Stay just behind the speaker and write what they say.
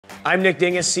I'm Nick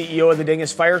Dingus, CEO of the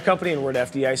Dingus Fire Company, and we're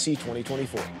at FDIC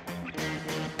 2024.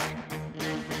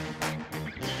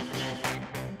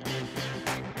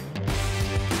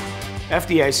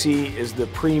 FDIC is the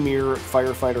premier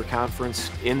firefighter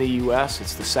conference in the U.S.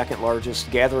 It's the second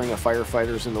largest gathering of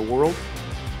firefighters in the world.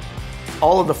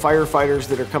 All of the firefighters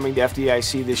that are coming to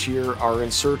FDIC this year are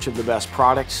in search of the best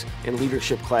products and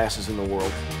leadership classes in the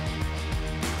world.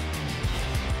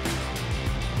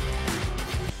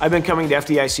 I've been coming to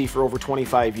FDIC for over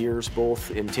 25 years,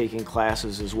 both in taking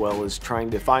classes as well as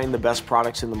trying to find the best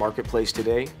products in the marketplace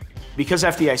today. Because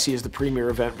FDIC is the premier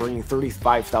event bringing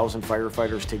 35,000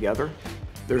 firefighters together,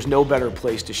 there's no better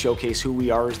place to showcase who we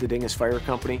are as the Dingus Fire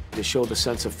Company, to show the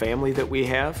sense of family that we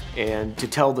have, and to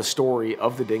tell the story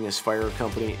of the Dingus Fire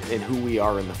Company and who we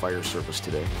are in the fire service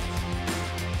today.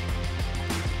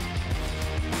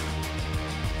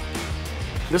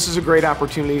 This is a great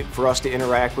opportunity for us to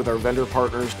interact with our vendor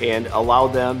partners and allow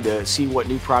them to see what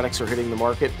new products are hitting the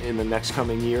market in the next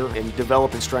coming year and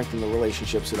develop and strengthen the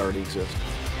relationships that already exist.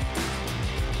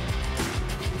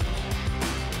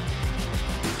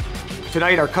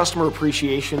 Tonight, our customer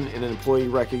appreciation and employee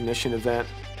recognition event,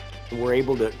 we're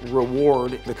able to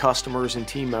reward the customers and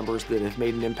team members that have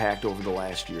made an impact over the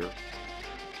last year.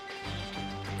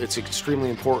 It's extremely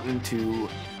important to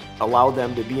allow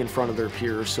them to be in front of their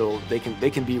peers so they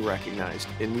can be recognized,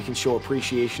 and we can show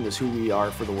appreciation as who we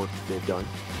are for the work that they've done.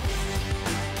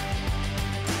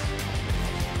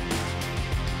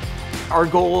 Our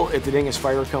goal at the Dingus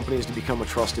Fire Company is to become a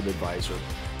trusted advisor.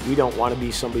 We don't want to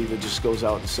be somebody that just goes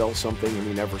out and sells something and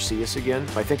you never see us again.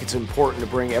 I think it's important to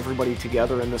bring everybody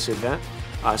together in this event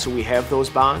so we have those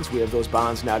bonds. We have those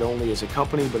bonds not only as a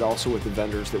company but also with the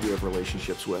vendors that we have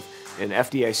relationships with. And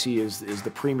FDIC is the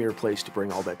premier place to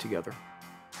bring all that together.